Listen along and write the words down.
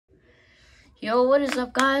Yo, what is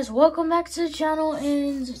up, guys? Welcome back to the channel,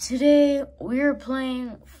 and today we're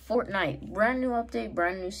playing Fortnite. Brand new update,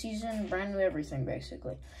 brand new season, brand new everything,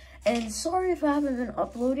 basically. And sorry if I haven't been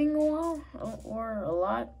uploading in a while, or a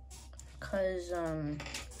lot, because, I've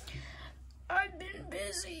been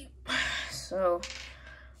busy. So,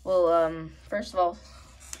 well, first of all,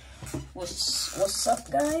 what's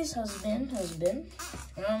up, guys? How's it been?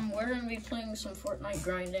 We're gonna be playing some Fortnite,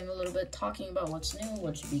 grinding a little bit, talking about what's new,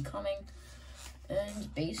 what should be coming.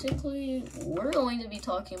 And basically, we're going to be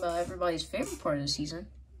talking about everybody's favorite part of the season,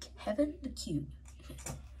 Kevin the Cube.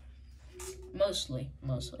 Mostly,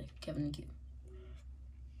 Kevin the Cube.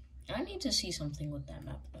 I need to see something with that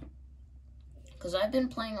map, though. Because I've been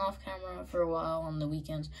playing off camera for a while on the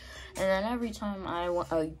weekends, and then every time I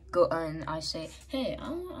go and I say, hey, I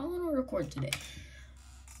want to record today,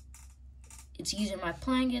 it's either my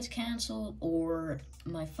plan gets canceled, or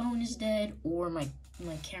my phone is dead, or my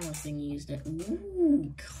camera thingy is dead.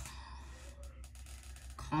 Ooh.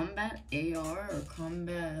 Combat AR or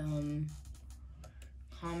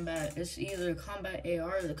combat, it's either combat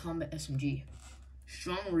AR or the combat SMG.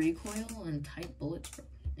 Strong recoil and tight bullets.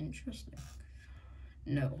 Interesting.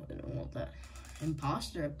 No, I don't want that.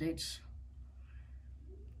 Imposter updates.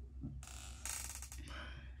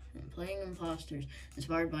 I'm playing imposters.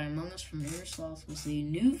 Inspired by Among Us from Inner Sloth was the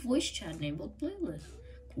new voice chat enabled playlist.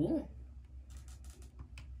 Cool.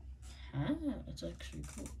 Ah, that's actually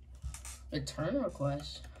cool. Return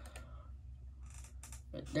request.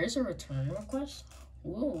 There's a return request?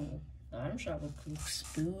 Whoa. The item shop looks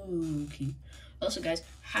spooky. Also, guys,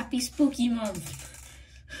 happy spooky month.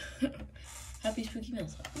 Happy spooky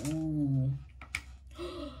month. Ooh.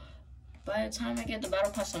 By the time I get the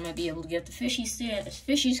battle pass, I might be able to get the fishy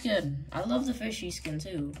skin. I love the fishy skin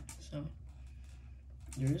too. So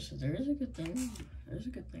there is a good thing. There's a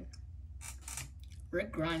good thing.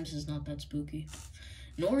 Rick Grimes is not that spooky.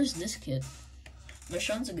 Nor is this kid.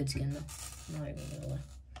 Michonne's a good skin though. Not even gonna lie.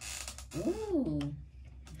 Ooh.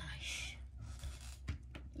 Nice.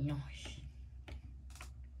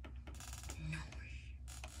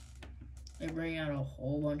 They bring out a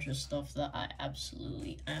whole bunch of stuff that I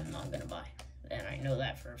absolutely am not gonna buy. And I know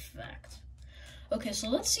that for a fact. Okay, so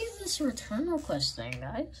let's see this return request thing,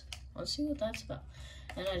 guys. Let's see what that's about.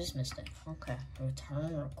 And I just missed it. Okay,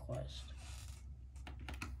 return request.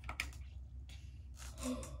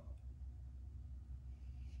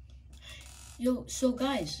 Yo, so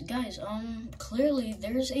guys, clearly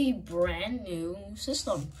there's a brand new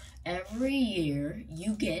system. Every year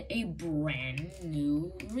you get a brand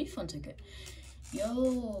new refund ticket.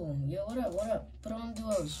 Yo, what up? Put on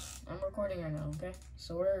duos. I'm recording right now, okay?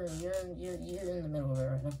 So you're in the middle of it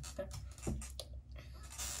right now, okay?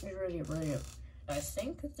 You're ready up. I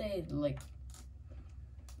think that they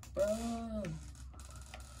bro,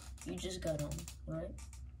 you just got on, right?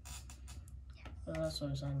 Oh, that's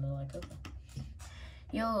what it sounded like. Okay.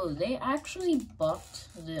 Yo, they actually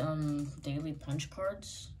buffed the daily punch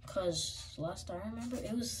cards, cause last I remember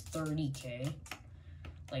it was 30k.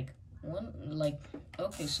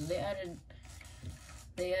 Okay, so they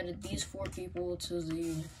added these 4 people to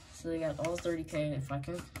so they got all 30k. If I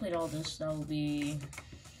can complete all this, that will be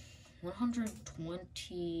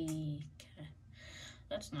 120k.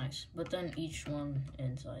 That's nice. But then each one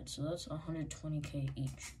inside, so that's 120k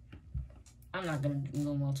each. I'm not gonna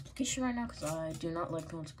do multiplication right now because I do not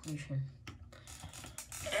like multiplication.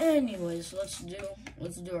 Anyways, let's do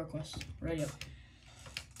our quest. Ready up.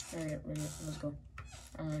 Ready up. Let's go.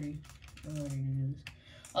 I'm ready to do this.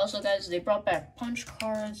 Also, guys, they brought back punch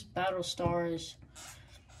cards, battle stars,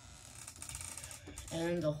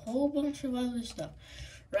 and a whole bunch of other stuff.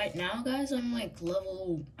 Right now, guys, I'm like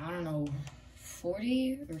level, I don't know,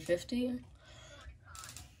 40 or 50.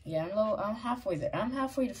 Yeah, I'm halfway there. I'm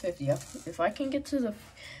halfway to 50. If I can get to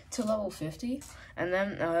level 50, and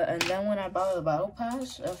then when I buy the battle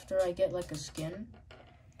pass after I get like a skin,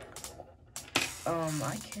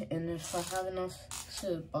 I can. And if I have enough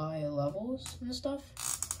to buy levels and stuff,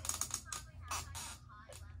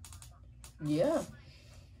 yeah,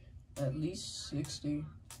 at least 60,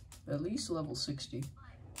 at least level 60.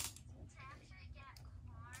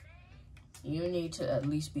 You need to at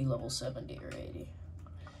least be level 70 or 80.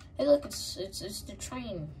 Hey, look, it's the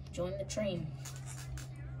train. Join the train.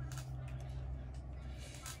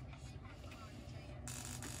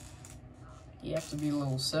 You have to be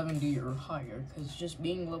level 70 or higher, because just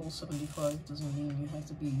being level 75 doesn't mean you have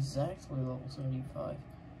to be exactly level 75.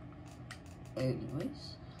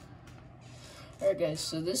 Anyways. Alright, guys,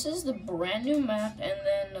 so this is the brand new map, and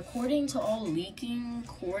then according to all leaking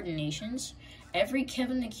coordinations, every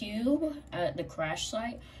Kevin the Cube at the crash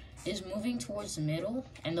site is moving towards the middle,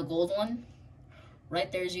 and the gold one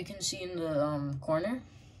right there, as you can see in the corner,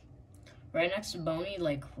 right next to Boney,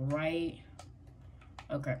 like right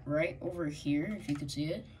over here, if you could see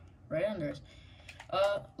it, right under us.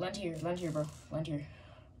 Land here, bro, land here.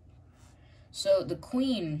 So the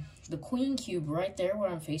queen cube right there, where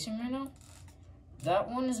I'm facing right now, that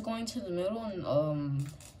one is going to the middle and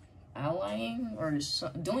allying or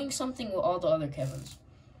doing something with all the other Kevins.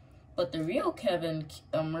 But the real Kevin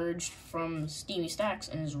emerged from Steamy Stacks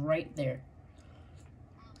and is right there.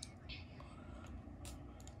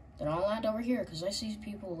 Then I'll land over here because I see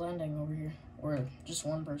people landing over here, or just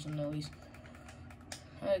one person at least.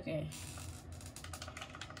 Okay.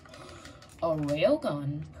 A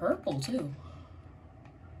railgun, purple too.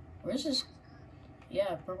 Where's this?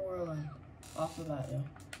 Yeah, purple railgun. Off the bat, yeah.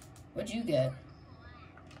 What'd you get?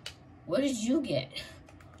 What did you get?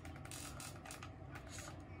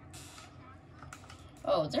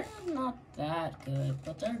 Oh, they're not that good,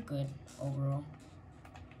 but they're good overall.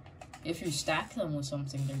 If you stack them with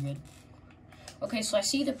something, they're good. Okay, so I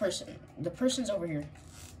see the person. The person's over here.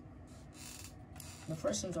 The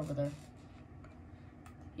person's over there.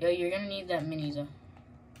 Yo, you're gonna need that mini though.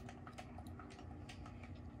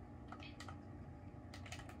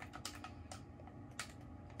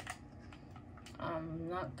 I'm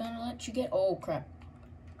not gonna let you get. Oh crap.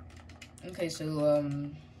 Okay, so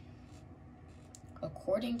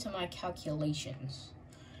according to my calculations,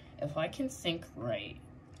 if I can think right,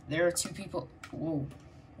 there are 2 people. Whoa,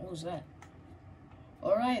 what was that?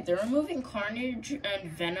 Alright, they're removing Carnage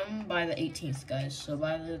and Venom by the 18th, guys. So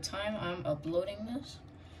by the time I'm uploading this,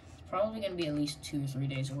 it's probably going to be at least 2 or 3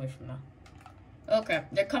 days away from now. Oh crap,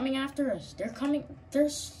 they're coming after us. They're coming.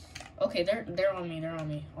 Okay, they're on me. They're on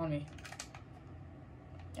me.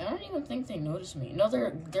 I don't even think they noticed me. No,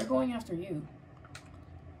 they're going after you.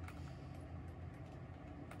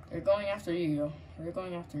 They're going after you, yo. They're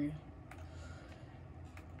going after you.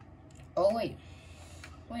 Oh, wait.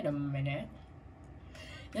 Wait a minute.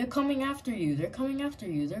 They're coming after you. They're coming after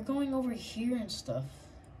you. They're going over here and stuff.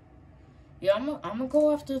 Yeah, I'm gonna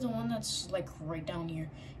go after the one that's, like, right down here.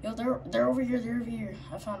 Yo, they're over here. They're over here.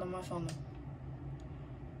 I found them.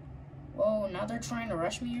 Whoa, now they're trying to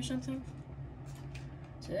rush me or something?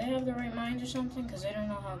 Do they have the right mind or something? Because they don't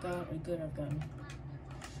know how good I've gotten.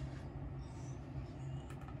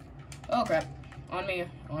 Oh, crap. On me.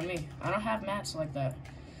 I don't have mats like that.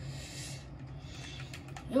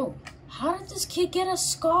 Yo, how did this kid get a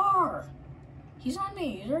scar? He's on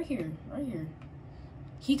me. He's right here.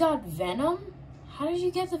 He got Venom? How did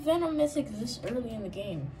you get the Venom mythic this early in the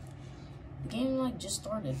game? The game, like, just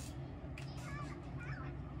started.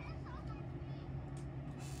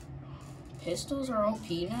 Pistols are OP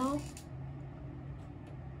now?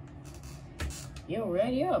 Yo,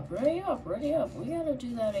 ready up. We gotta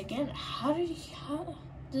do that again. How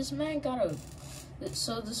this man got a...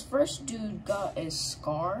 So this first dude got a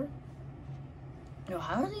scar. Yo,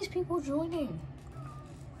 how are these people joining?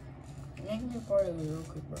 Make me part of it real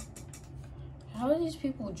quick, bro. How are these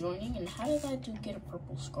people joining, and how did that dude get a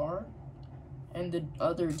purple scar? And the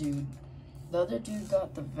other dude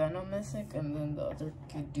got the Venom mythic, and then the other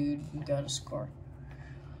dude got a scar.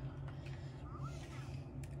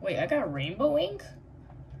 Wait, I got rainbow ink?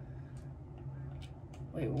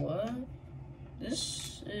 Wait, what?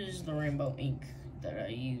 This is the rainbow ink that I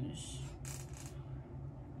use.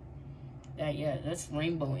 Yeah, that's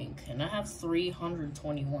rainbow ink, and I have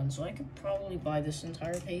 321, so I could probably buy this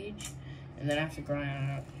entire page, and then I have to grind it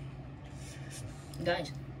out.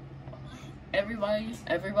 Guys,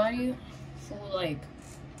 everybody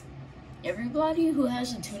who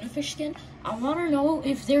has a tuna fish skin, I want to know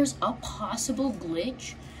if there's a possible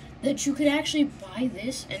glitch that you could actually buy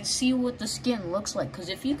this and see what the skin looks like. Because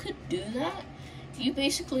if you could do that, you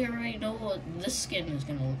basically already know what this skin is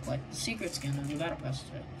going to look like. The secret skin of the Battle Pass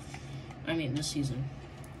today. I mean, this season.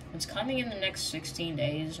 It's coming in the next 16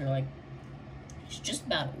 days, or like, it's just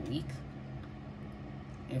about a week,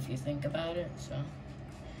 if you think about it. So,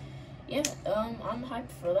 yeah, I'm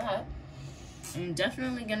hyped for that. I'm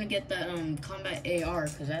definitely gonna get that combat AR,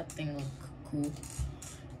 because that thing looks cool.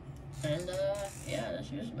 And yeah, that's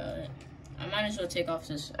just about it. I might as well take off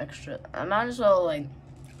this extra. I might as well, like,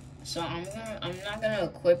 so I'm not gonna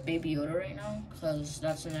equip Baby Yoda right now, because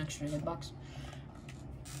that's an extra hitbox.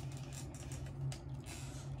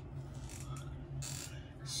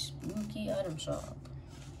 Spooky item shop.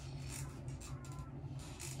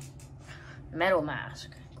 Metal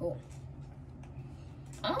mask. Cool.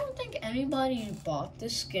 I don't think anybody bought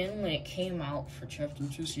this skin when it came out for Chapter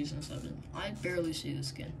 2 Season 7. I barely see the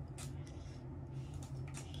skin.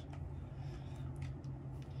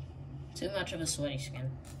 Too much of a sweaty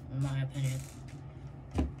skin, in my opinion.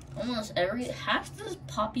 almost half the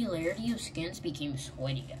popularity of skins became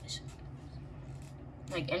sweaty, guys.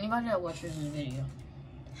 Like, anybody that watches this video,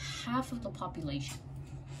 half of the population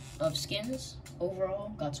of skins overall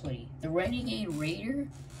got sweaty. The Renegade Raider,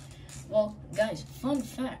 well, guys, fun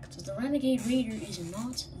fact, the Renegade Raider is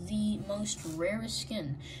not the most rarest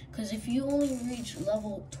skin, because if you only reach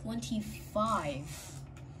level 25,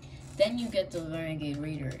 then you get the Renegade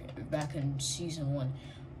Raider back in Season 1,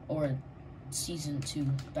 or Season 2,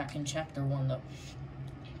 back in Chapter 1, though.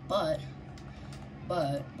 But,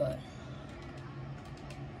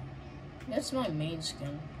 that's my main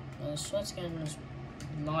skin. The sweat skin is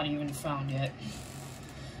not even found yet.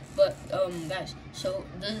 But, guys, so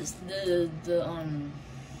the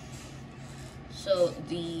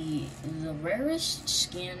rarest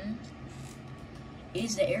skin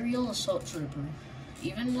is the Aerial Assault Trooper.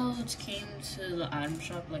 Even though it came to the item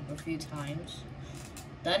shop like a few times,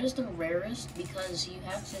 that is the rarest because you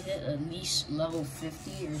have to hit at least level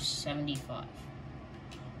 50 or 75.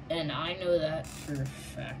 And I know that for a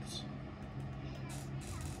fact.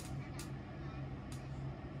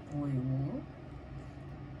 Wait, what?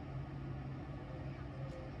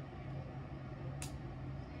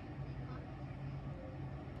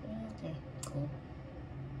 Okay, cool.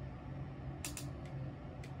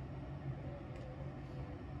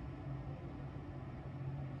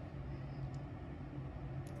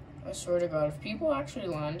 I swear to God, if people actually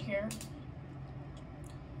land here,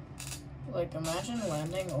 like, imagine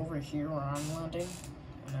landing over here where I'm landing.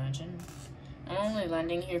 Imagine. I'm only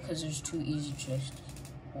landing here because there's 2 easy chests.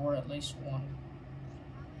 Or at least 1.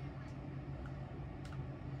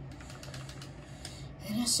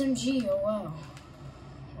 An SMG, oh wow.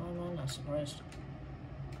 Why am I not surprised?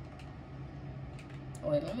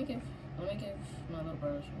 Oh wait, let me give my little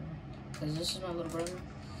brother some. Because this is my little brother.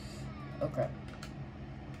 Okay.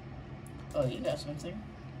 Oh, you got something.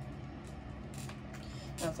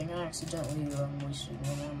 I think I accidentally wasted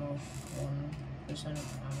 1 ammo, 1% ammo.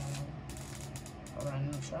 A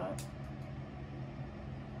random shot.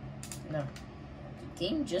 No. The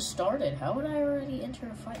game just started. How would I already enter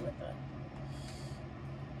a fight with that?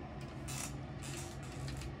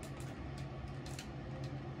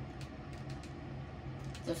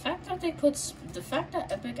 The fact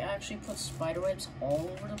that Epic actually puts spiderwebs all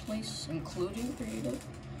over the place, including creative,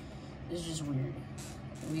 is just weird.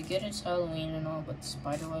 We get it's Halloween and all, but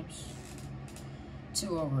spiderwebs,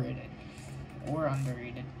 too overrated. Or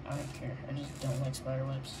underrated. I don't care. I just don't like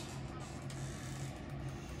spiderwebs.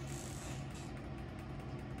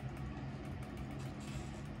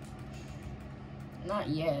 Not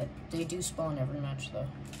yet. They do spawn every match, though.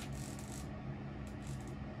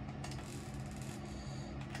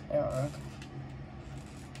 They are.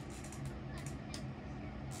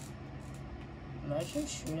 Imagine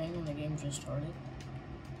shooting and the game just started.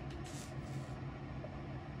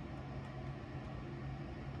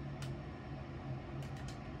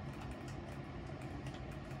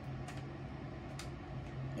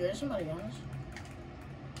 There's somebody on us.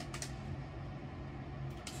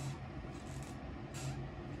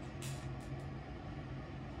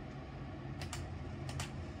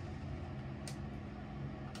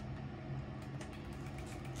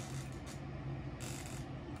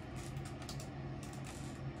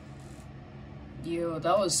 Yo,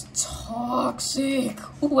 that was toxic.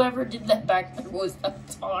 Whoever did that back there was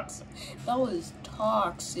toxic. That was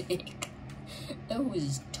toxic. That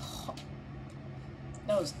was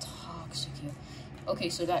toxic, yo. Okay,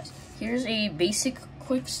 so guys, here's a basic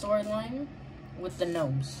quick storyline with the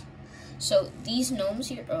gnomes. So these gnomes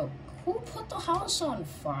here, oh, who put the house on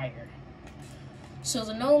fire? So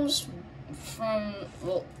the gnomes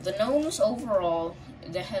the gnomes overall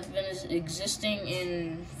that have been existing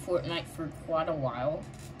in Fortnite for quite a while,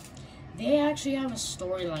 they actually have a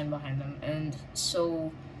storyline behind them, and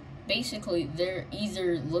so basically they're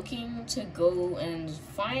either looking to go and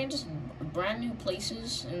find brand new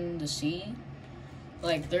places in the sea,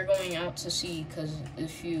 like they're going out to sea, because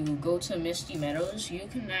if you go to Misty Meadows, you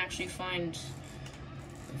can actually find,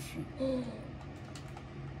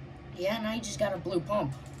 yeah, now you just got a blue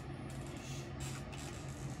pump.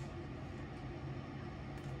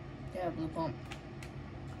 Yeah, blue pump.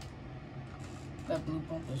 That blue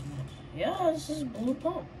pump is nice. Yeah, this is blue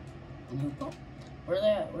pump. Blue pump. Where they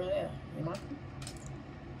at? Where they at? You mark them?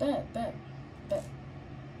 Bet.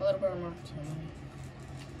 A little bit of mark.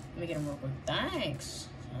 Let me get them real quick. Thanks.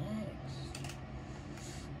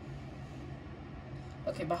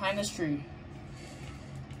 Okay, behind this tree.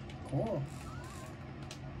 Cool.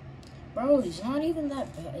 Bro, he's not even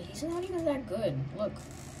that bad. He's not even that good. Look.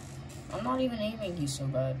 I'm not even aiming, he's so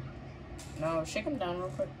bad. Now shake them down real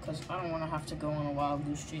quick, because I don't want to have to go on a wild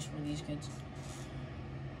goose chase for these kids.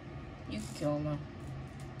 You can kill them though.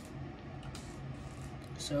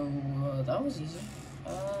 So that was easy.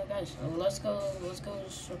 Guys, let's go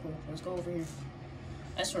circle. Let's go over here.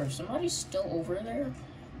 I swear, if somebody's still over there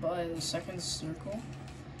by the second circle.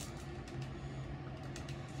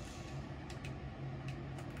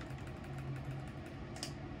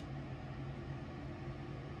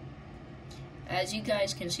 As you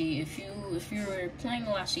guys can see, if you were playing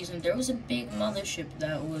last season, there was a big mothership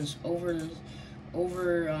that was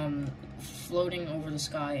floating over the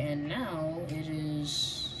sky, and now it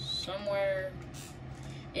is somewhere.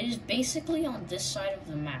 It is basically on this side of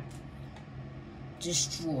the map,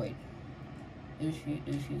 destroyed. If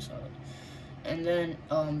you saw it, and then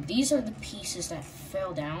these are the pieces that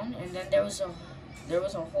fell down, and then there was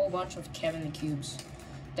a whole bunch of Kevin the cubes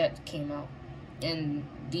that came out. And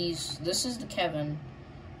this is the Kevin,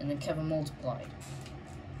 and then Kevin multiplied.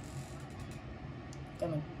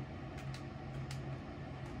 Come on.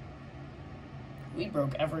 We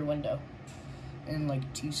broke every window in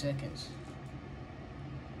like 2 seconds.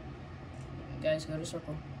 Guys, go to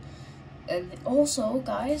circle. And also,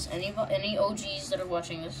 guys, any OGs that are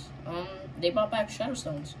watching this, they brought back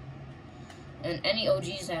Shadowstones. And any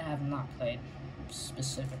OGs that have not played,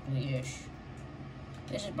 specifically-ish.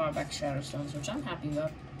 They just brought back Shadowstones, which I'm happy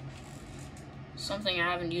about. Something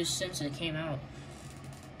I haven't used since it came out.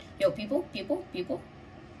 Yo, people.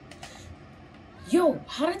 Yo,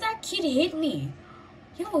 how did that kid hit me?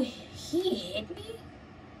 Yo, he hit me?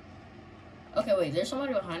 Okay, wait, there's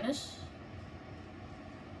somebody behind us.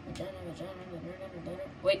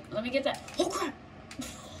 Wait, let me get that. Oh, crap.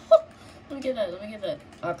 Let me get that.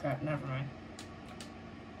 Oh, crap, never mind.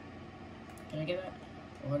 Can I get that?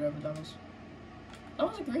 Or whatever that was. That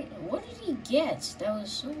was a great. What did he get? That was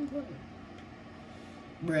so important.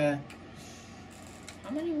 Bruh. How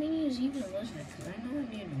many minis even was there? Because I know I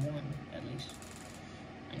needed one, at least.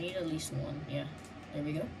 I need at least one. Yeah. There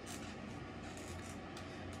we go.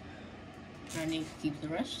 I need to keep the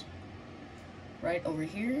rest. Right over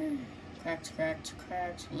here. Cracked,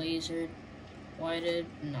 lasered, whited,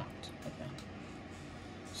 knocked. Okay.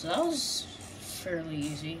 So that was fairly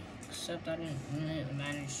easy. Except I didn't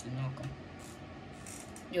manage to knock him.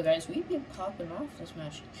 Yo guys, we've been popping off this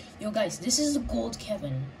match. Yo guys, this is the gold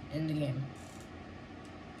Kevin in the game.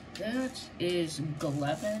 That is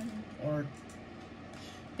Glevin, or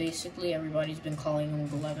basically everybody's been calling him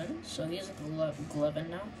Glevin. So he's a Glevin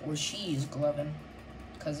now, or she is Glevin,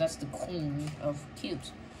 because that's the queen of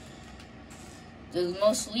cubes. The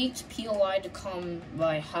most leaked POI to come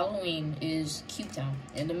by Halloween is Cube Town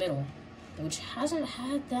in the middle, which hasn't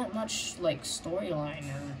had that much like storyline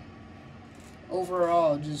or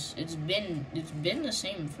overall. Just it's been the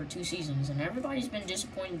same for 2 seasons, and everybody's been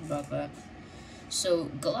disappointed about that. So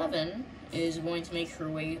Glevin is going to make her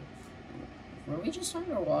way. Were we just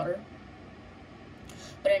underwater?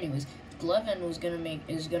 But anyways, Glevin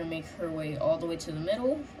is gonna make her way all the way to the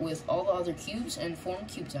middle with all the other cubes and form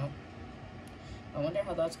Cube Town. I wonder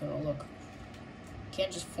how that's gonna look.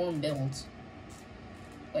 Can't just form builds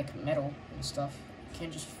like metal and stuff.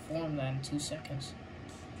 Can't just form that in 2 seconds.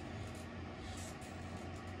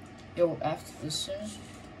 Yo, after this,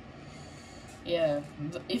 yeah.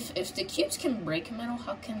 If the cubes can break metal,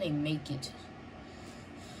 how can they make it?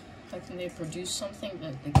 How can they produce something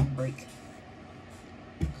that they can break?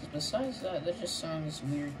 Besides that, that just sounds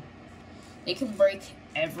weird. They can break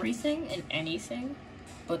everything and anything,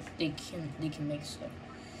 but they can make stuff.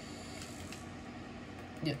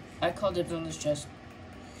 Yeah, I call dibs on this chest.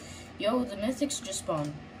 Yo, the mythics just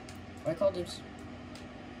spawned. I call dibs.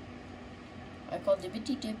 I call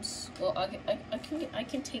dibbity dibs. Well, I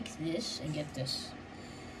can take this and get this.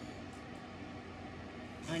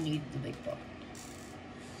 I need the big dog.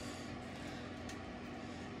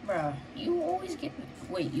 Bruh, you always get me.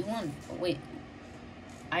 Wait, you want? Wait.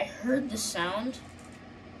 I heard the sound.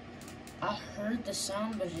 I heard the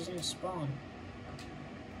sound, but it didn't spawn.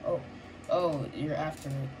 Oh, you're after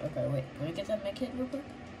me. Okay, wait. Let me get that mech hit real quick.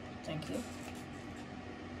 Thank you.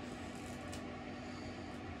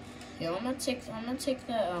 Yeah, I'm gonna take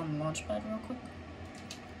that launch pad real quick.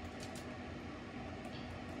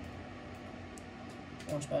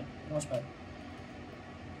 Launch pad. Launch.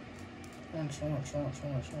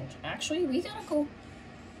 Actually, we gotta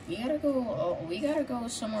go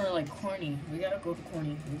somewhere like corny. We gotta go to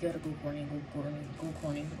corny. Go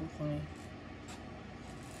corny.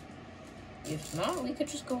 If not, we could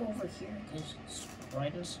just go over here, because it's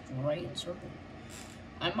right in circle.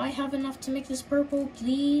 I might have enough to make this purple,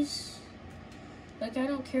 please. Like, I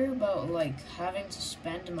don't care about, like, having to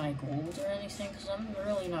spend my gold or anything, because I'm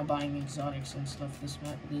really not buying exotics and stuff this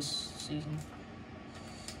season.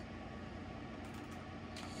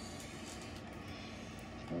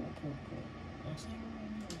 Cool. Nothing.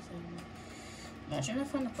 Imagine if I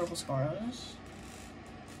find a purple scar out of this.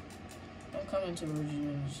 I'm coming to you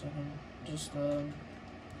in a second. Just,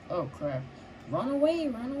 oh, crap. Run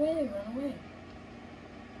away.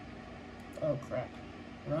 Oh, crap.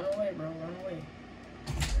 Run away, bro, run away.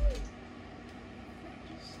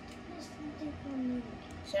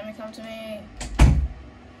 Sammy, come to me.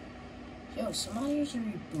 Yo, somebody's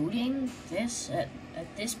rebooting this at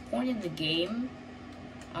this point in the game.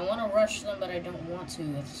 I want to rush them, but I don't want to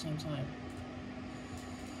at the same time.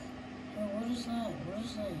 Yo, what is that?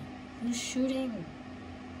 Who's shooting?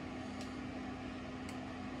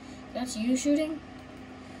 That's you shooting?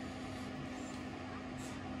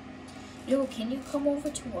 Yo, can you come over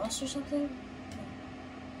to us or something?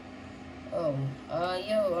 Oh,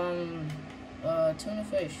 tuna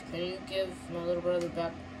fish, can you give my little brother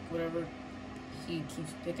back whatever he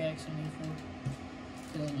keeps pickaxing me for?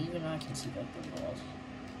 Because even I can see that the walls.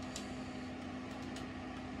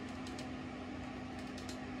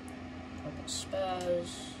 Purple spaz.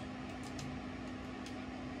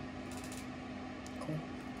 Cool.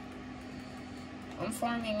 I'm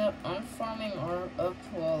farming up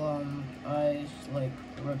while, I, like,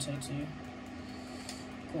 rotate to you.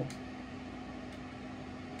 Cool.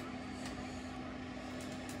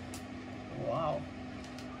 Wow.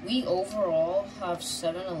 We overall have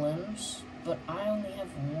 7 limbs, but I only have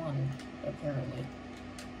 1, apparently.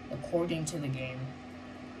 According to the game.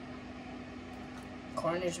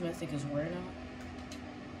 Carnage Mythic is where now?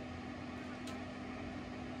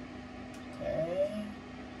 Okay.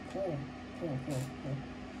 Cool.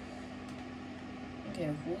 Okay,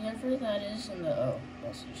 whoever that is in the... Oh,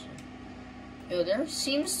 that's usually... Yo, there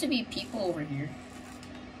seems to be people over here.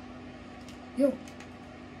 Yo,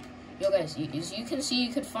 guys, as you can see,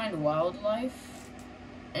 you could find wildlife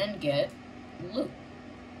and get loot.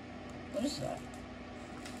 What is that?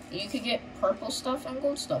 You could get purple stuff and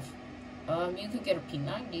gold stuff. You could get a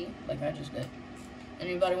P90, like I just did.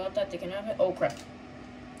 Anybody want that? They can have it. Oh, crap.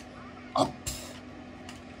 Oh.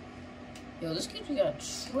 Yo, this kid got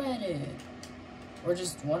shredded. Or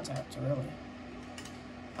just one tapped, really.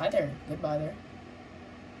 Hi there. Goodbye there.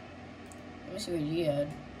 Let me see what he had.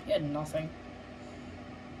 He had nothing.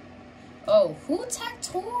 Oh, who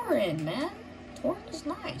attacked Torin, man? Torin is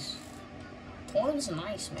nice. Torin's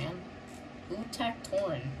nice, man. Who attacked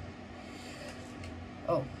Torin?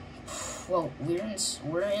 Oh. Well,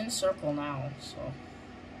 we're in circle now, so.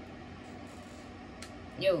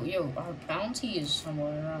 Yo, our bounty is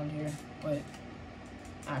somewhere around here. Wait.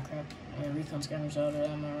 Ah, crap. My recon scanner's out of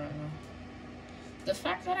ammo right now. The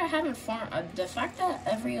fact that I haven't farmed, the fact that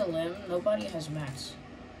every limb, nobody has max.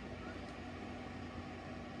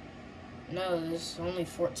 No, there's only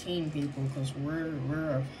 14 people, because we're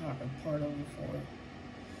a part of the 4.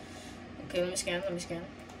 Okay, let me scan.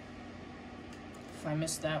 If I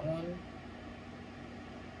missed that one.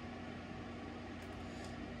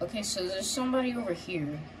 Okay, so there's somebody over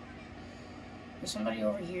here.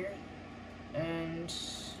 And...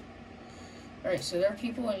 Alright, so there are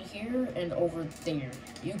people in here and over there.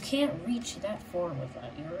 You can't reach that far with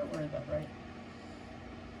that. You're aware of that, right?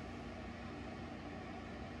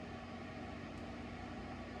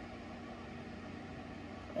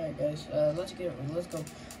 Alright guys, let's go.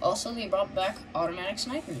 Also, they brought back automatic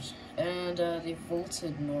snipers. And they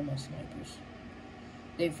vaulted normal snipers.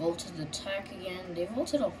 They vaulted attack again. They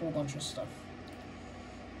vaulted a whole bunch of stuff.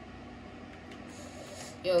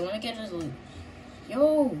 Yo, let me get his loot.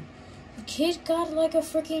 Yo! The kid got like a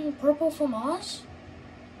freaking purple from us?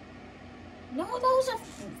 No,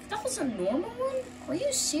 that was a normal one? Are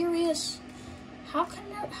you serious? How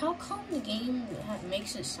come the game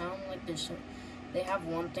makes it sound like they have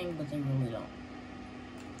one thing but they really don't?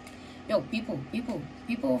 Yo, people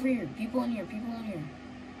over here, people in here.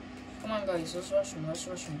 Come on guys, let's rush them.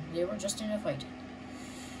 They were just in a fight.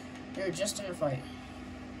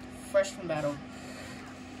 Fresh from battle.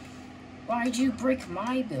 Why'd you break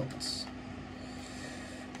my builds?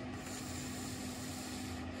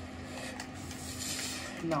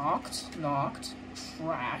 Knocked.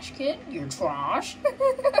 Trash, kid. You're trash.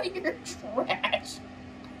 You're trash.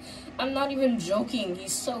 I'm not even joking.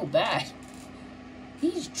 He's so bad.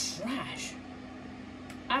 He's trash.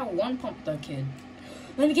 I one-pumped that kid.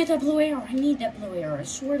 Let me get that blue arrow. I need that blue arrow. I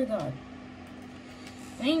swear to God.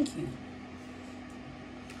 Thank you.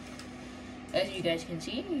 As you guys can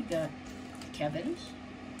see, you got Kevin's.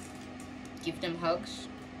 Give them hugs.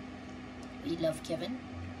 We love Kevin.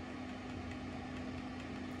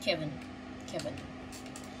 Kevin.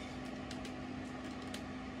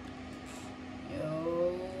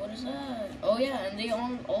 Yo, what is that? Oh yeah, and they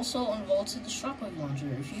also unvaulted the shockwave launcher.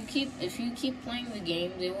 If you keep playing the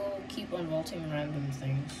game, they will keep unvaulting random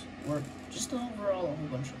things, or just overall a whole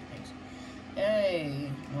bunch of things. Hey,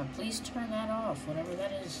 now please turn that off, whatever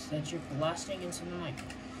that is that you're blasting into the mic.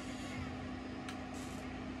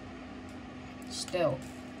 Still,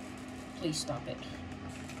 please stop it.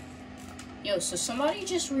 Yo, so somebody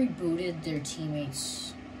just rebooted their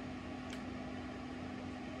teammates.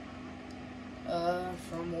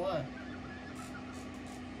 From what?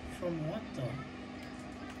 From what, though?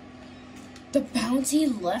 The bounty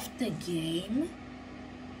left the game?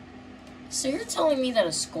 So you're telling me that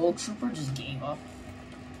a Skull Trooper just gave up?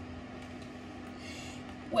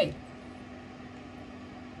 Wait.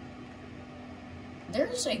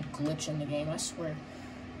 There's a glitch in the game, I swear.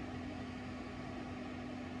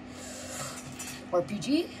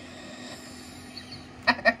 RPG?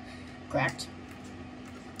 Cracked.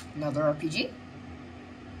 Another RPG?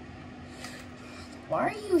 Why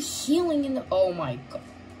are you healing in the... Oh my god.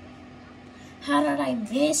 How did I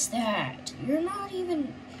miss that? You're not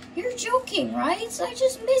even... You're joking, right? So I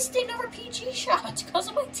just missed an RPG shot because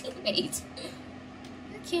of my teammates.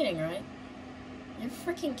 You're kidding, right? You're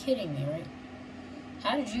freaking kidding me, right?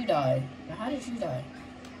 How did you die? Now, how did you die?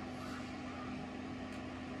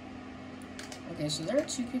 Okay, so there are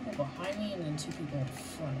 2 people behind me and then 2 people in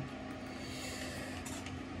front.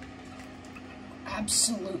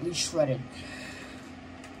 Absolutely shredded.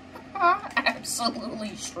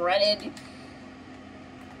 Absolutely shredded.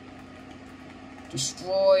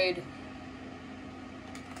 Destroyed.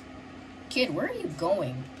 Kid, where are you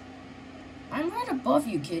going? I'm right above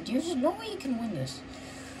you, kid. There's no way you can win this.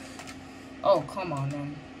 Oh, come on,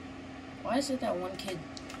 man. Why is it that one kid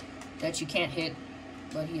that you can't hit,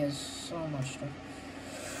 but he has so much stuff?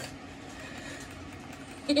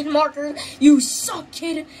 Hit marker. You suck,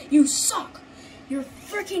 kid. You suck. You're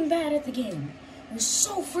freaking bad at the game. You're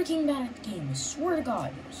so freaking bad at the game. I swear to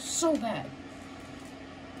God. You're so bad.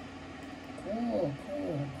 Cool.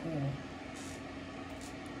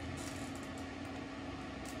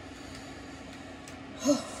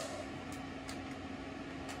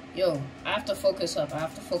 Yo, I have to focus up. I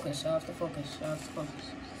have to focus.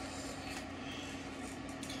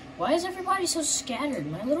 Why is everybody so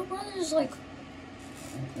scattered? My little brother is like...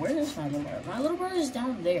 Where is my little brother? My little brother is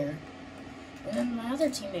down there. And then my other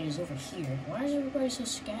teammate is over here. Why is everybody so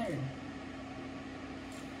scattered?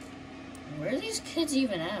 Where are these kids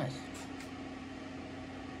even at?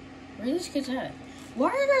 Where are these kids at? Why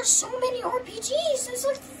are there so many RPGs? It's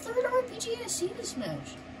like the 3rd RPG I see this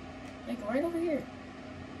match. Like right over here.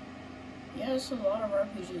 Yeah, there's a lot of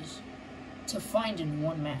RPGs to find in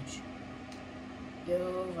one match.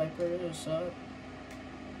 Yo, Viper, what's up?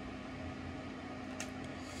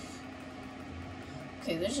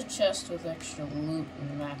 Okay, there's a chest with extra loot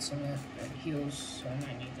and mats in it and heals, so I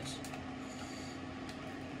might need this.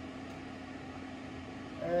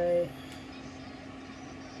 Alright.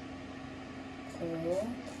 Cool.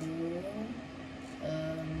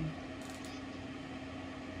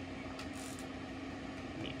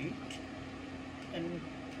 Mute. And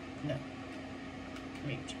no.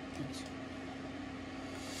 Mute, please.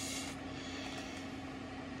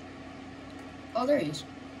 Oh, there he is.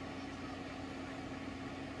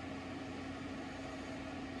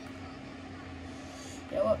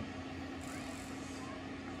 You know what?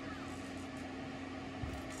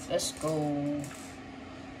 Let's go.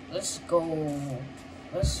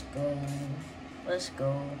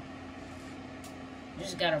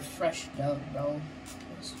 Just got a fresh dub, bro.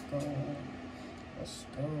 Let's go.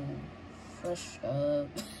 Fresh dub.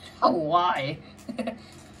 Oh, why?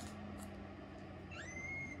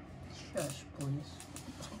 Shush, please.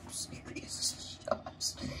 I'm serious. Shush.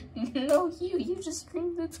 No, you just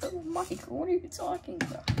screamed into the mic. What are you talking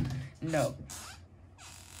about? No.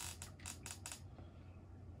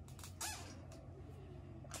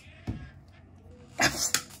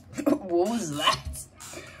 What was that?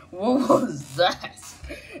 What was that?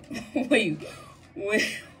 Wait. What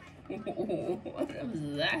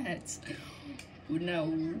was that? No.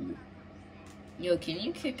 Yo, can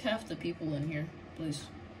you kick half the people in here, please?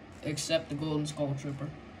 Except the Golden Skull Trooper.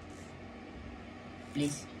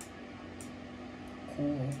 Please.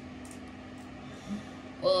 Cool.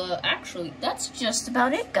 Well, actually, that's just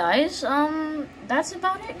about it, guys. That's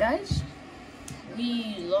about it, guys.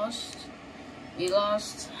 We lost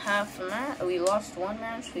half a match. We lost one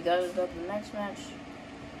match. We got it up the next match.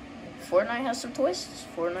 Fortnite has some twists.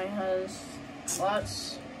 Fortnite has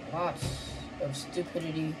lots of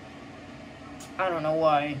stupidity. I don't know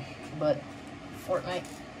why, but Fortnite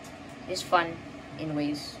is fun in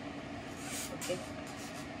ways. Okay.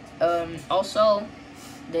 Also,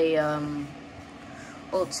 they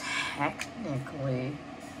well, technically,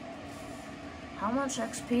 how much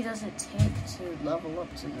XP does it take to level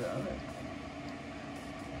up to the other?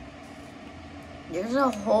 There's a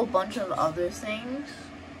whole bunch of other things,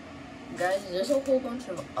 guys. There's a whole bunch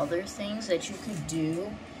of other things that you could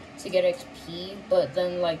do to get XP, but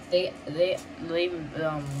then like they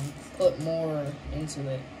put more into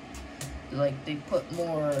it. Like they put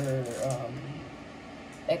more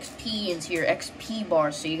XP into your XP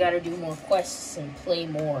bar, so you gotta do more quests and play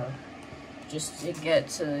more just to get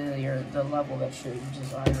to the level that you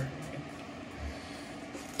desire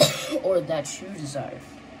or that you desire.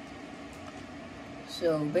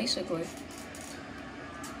 So basically,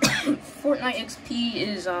 Fortnite XP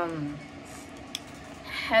is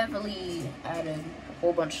heavily added, a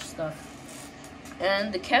whole bunch of stuff,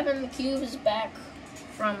 and the Kevin the Cube is back.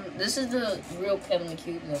 This is the real Kevin the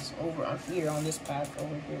Cube that's over here on this path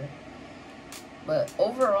over here. But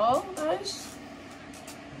overall, guys,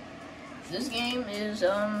 this game is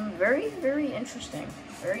very, very interesting.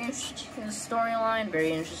 Very interesting storyline,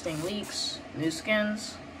 very interesting leaks, new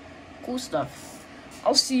skins, cool stuff.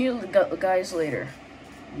 I'll see you guys later.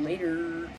 Later.